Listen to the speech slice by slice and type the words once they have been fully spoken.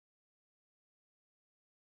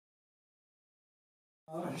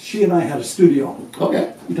She and I had a studio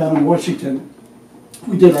down in Washington.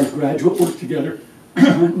 We did our graduate work together,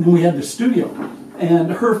 and we had the studio.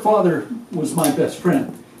 And her father was my best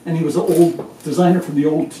friend, and he was an old designer from the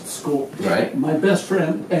old school. Right. My best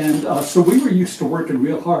friend, and so we were used to working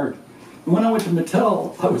real hard. And when I went to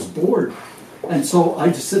Mattel, I was bored, and so I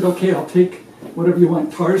just said, okay, I'll take whatever you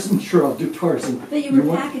want. Tarzan? Sure, I'll do Tarzan. But you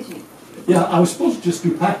were packaging. Yeah, I was supposed to just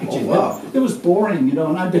do packaging. Oh, wow. It was boring, you know,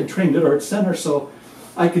 and I'd been trained at Art Center, so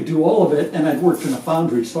I could do all of it, and I'd worked in a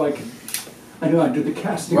foundry, so I knew I'd do the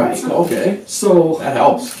casting. Right, okay. So that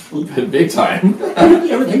helps. Big time.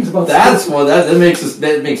 Everything's about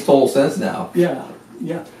that makes total sense now. Yeah,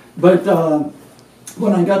 yeah. But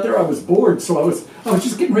when I got there, I was bored, so I was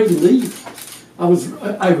just getting ready to leave. I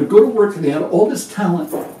would go to work, and they had all this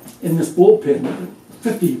talent in this bullpen,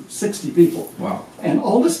 50, 60 people. Wow. And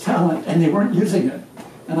all this talent, and they weren't using it.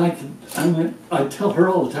 And I'd tell her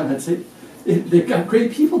all the time, I'd say, they've got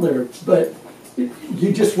great people there, but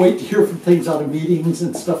you just wait to hear from things out of meetings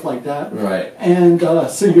and stuff like that. Right. And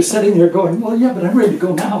so you're sitting there going, well, yeah, but I'm ready to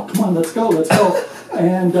go now. Come on, let's go, let's go.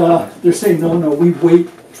 And they're saying, no, we wait.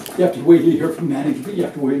 You have to wait to hear from management. You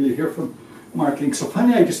have to wait to hear from marketing. So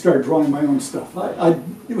finally, I just started drawing my own stuff.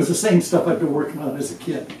 It was the same stuff I'd been working on as a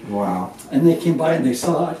kid. Wow. And they came by and they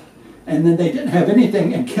saw it. And then they didn't have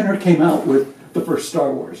anything, and Kenner came out with the first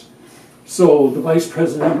Star Wars. So the vice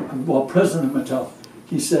president, well, President Mattel,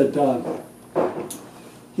 he said,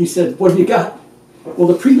 what do you got? Well,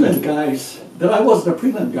 the prelim guys, I wasn't a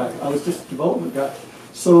prelim guy, I was just a development guy.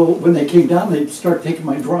 So when they came down, they'd start taking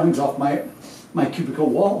my drawings off my cubicle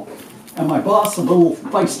wall. And my boss, a little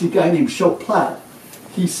feisty guy named Joe Platt,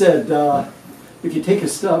 he said, if you take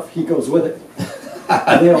his stuff, he goes with it.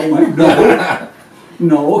 And they all went,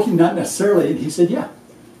 no, not necessarily. And he said, yeah.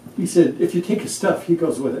 He said, if you take his stuff, he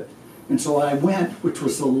goes with it. And so I went, which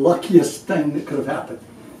was the luckiest thing that could have happened.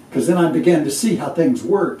 Because then I began to see how things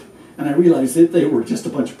worked. And I realized that they were just a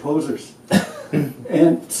bunch of posers.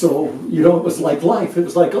 And so, you know, it was like life. It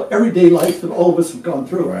was like everyday life that all of us have gone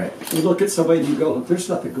through. Right. You look at somebody and you go, there's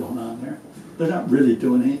nothing going on there. They're not really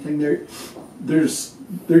doing anything. They're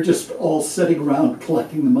just all sitting around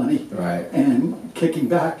collecting the money and kicking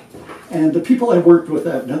back. And the people I worked with,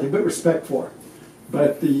 I have nothing but respect for.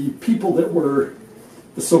 But the people that were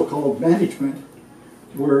the so-called management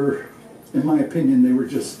were, in my opinion, they were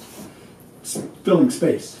just filling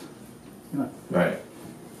space. You know? Right.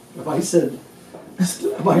 If I said,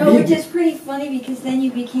 no, which is pretty funny because then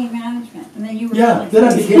you became management, and then you were then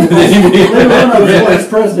I became later on I was vice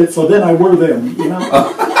president, so then I were them, you know.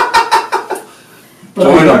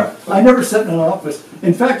 But I never sat in an office.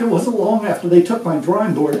 In fact, it wasn't long after they took my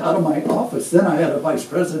drawing board out of my office. Then I had a vice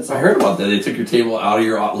president's office. I heard about that. They took your table out of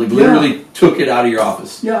your office. Like literally took it out of your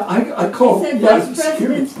office. Yeah, I called. They said vice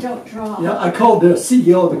presidents don't draw. Yeah, I called the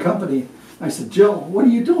CEO of the company. I said, Jill, what are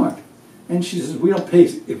you doing? And she says, we don't pay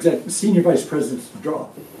senior vice presidents to draw.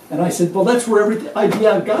 And I said, well, that's where every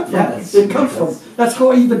idea I've got from. It comes from. That's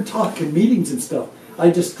how I even talk in meetings and stuff. I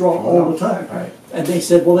just draw all the time. Right. And they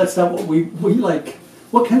said, well, that's not what we like.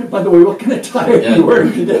 What kind of, by the way, what kind of tie are you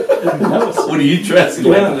wearing today? What are you dressing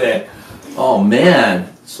like today? Oh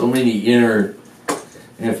man, so many inner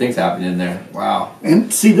things happening in there. Wow.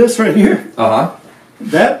 And see this right here? Uh-huh.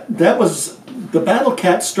 That was, the Battle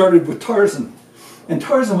Cat started with Tarzan. And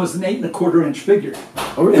Tarzan was an 8 1/4 inch figure.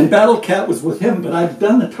 Oh, really? And Battle Cat was with him, but I'd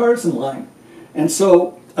done the Tarzan line. And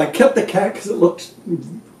so I kept the cat because it looked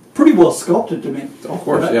pretty well sculpted to me. Of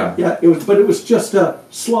course, but, yeah. But it was just a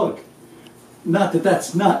slug. Not that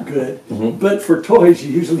that's not good, but for toys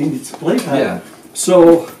you usually need some play time. Yeah.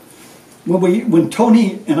 So when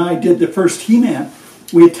Tony and I did the first He-Man,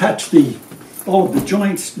 we attached all of the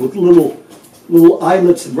joints with little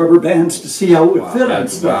eyelets and rubber bands to see how it would fit on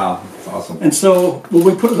stuff. Wow, that's awesome. And so when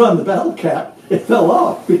we put it on the Battle Cat, it fell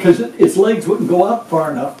off because its legs wouldn't go out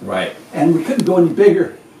far enough. Right. And we couldn't go any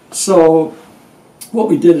bigger. So what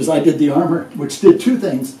we did is I did the armor, which did two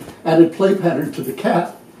things: added play pattern to the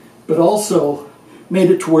cat, but also made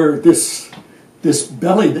it to where this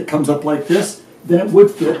belly that comes up like this, then it would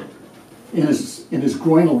fit in his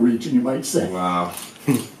groinal region, you might say. Wow.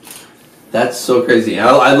 That's so crazy.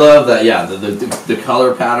 I love that. Yeah, the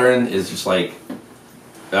color pattern is just like,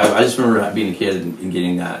 I just remember being a kid and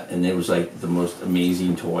getting that, and it was like the most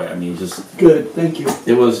amazing toy. I mean, just good. Thank you.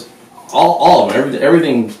 It was all of them.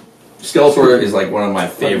 Everything. Skeletor is like one of my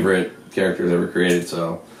favorite characters ever created.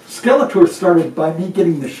 So Skeletor started by me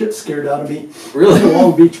getting the shit scared out of me. Really? In the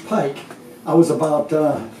Long Beach Pike. I was about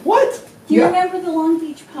what? Do you remember the Long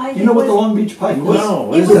Beach Pike? You know what the Long Beach Pike was?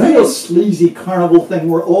 No, It was a real sleazy carnival thing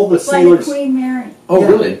where all the sailors... By the Queen Mary. Oh,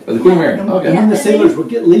 really? The Queen Mary. And, Okay. and when the sailors would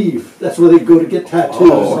get leave, that's where they'd go to get tattoos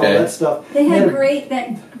and all that stuff. They had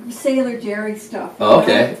that Sailor Jerry stuff. Oh,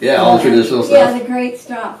 okay. Yeah, all the traditional stuff. Yeah, the great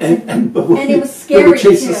stuff. And it was scary, they would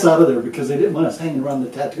chase too. us out of there because they didn't want us hanging around the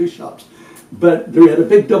tattoo shops. But they had a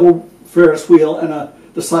big double Ferris wheel and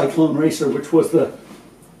the Cyclone Racer, which was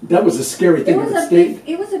that was a scary thing. It was a big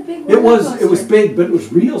It was big, but it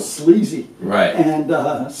was real sleazy. Right.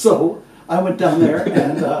 And so I went down there,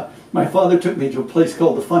 and my father took me to a place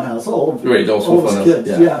called the Funhouse. All of his kids,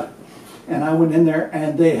 yeah. And I went in there,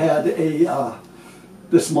 and they had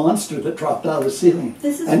this monster that dropped out of the ceiling.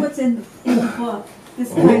 This is what's in the book.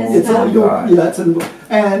 This kind of stuff. It's in the book.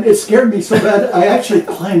 And it scared me so bad, I actually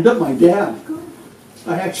climbed up my dad.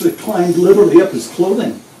 I actually climbed literally up his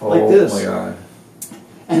clothing, like this. Oh my God.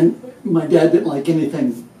 And my dad didn't like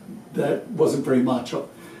anything that wasn't very macho.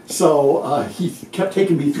 So he kept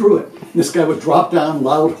taking me through it. And this guy would drop down,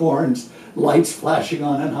 loud horns, lights flashing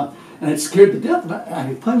on and it scared to death.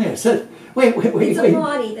 And finally I said, wait. It's a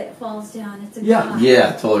body that falls down. It's a guy.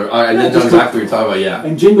 Yeah, totally. I didn't know exactly what you're talking about, yeah.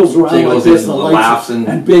 And jingles around like this, and the laughs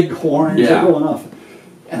and big horns are going off.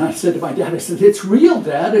 And I said to my dad, I said, it's real,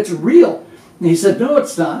 Dad, it's real. And he said, no,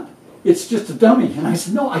 it's not. It's just a dummy. And I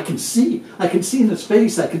said, no, I can see. I can see in his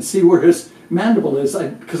face. I can see where his mandible is,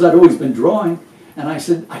 because I'd always been drawing. And I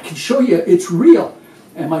said, I can show you. It's real.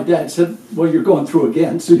 And my dad said, well, you're going through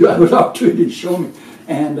again, so you have an opportunity to show me.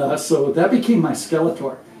 And so that became my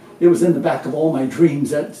Skeletor. It was in the back of all my dreams,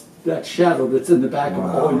 that shadow that's in the back of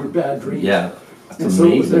all your bad dreams. Yeah, that's and amazing. So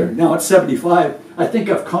it was there. Now at 75, I think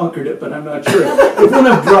I've conquered it, but I'm not sure. It wouldn't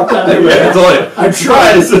have dropped down there. I'm sure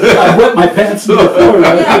I wet my pants in the floor.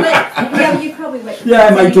 Yeah, you probably wet. Yeah, I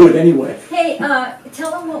might do it anyway. Hey,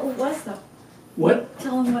 tell them what it was, though. What?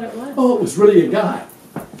 Tell them what it was. Oh, it was really a guy.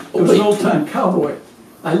 It was an old-time cowboy.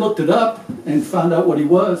 I looked it up and found out what he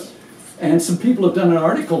was. And some people have done an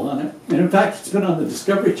article on it. And in fact, it's been on the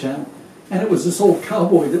Discovery Channel. And it was this old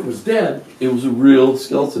cowboy that was dead. It was a real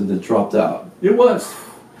skeleton that dropped out. It was.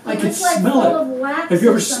 I could smell it. Have you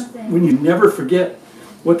ever, when you never forget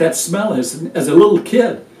what that smell is? And as a little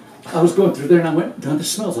kid, I was going through there and I went,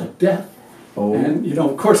 this smells like death. Oh. And, you know,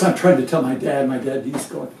 of course I'm trying to tell my dad, he's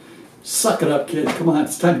going, suck it up, kid. Come on,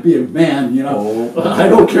 it's time to be a man, you know. Oh. I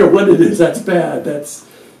don't care what it is, that's bad. That's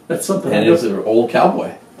something. And it was an old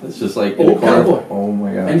cowboy. It's just like old cowboy. Oh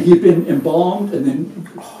my God. And he'd been embalmed and then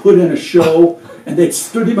put in a show, and they'd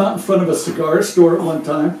stood him out in front of a cigar store at one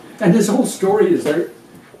time, and his whole story is there.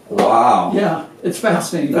 Wow. Yeah, it's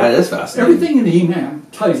fascinating. That is fascinating. Everything in He-Man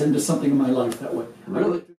ties into something in my life that way.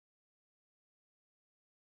 Really?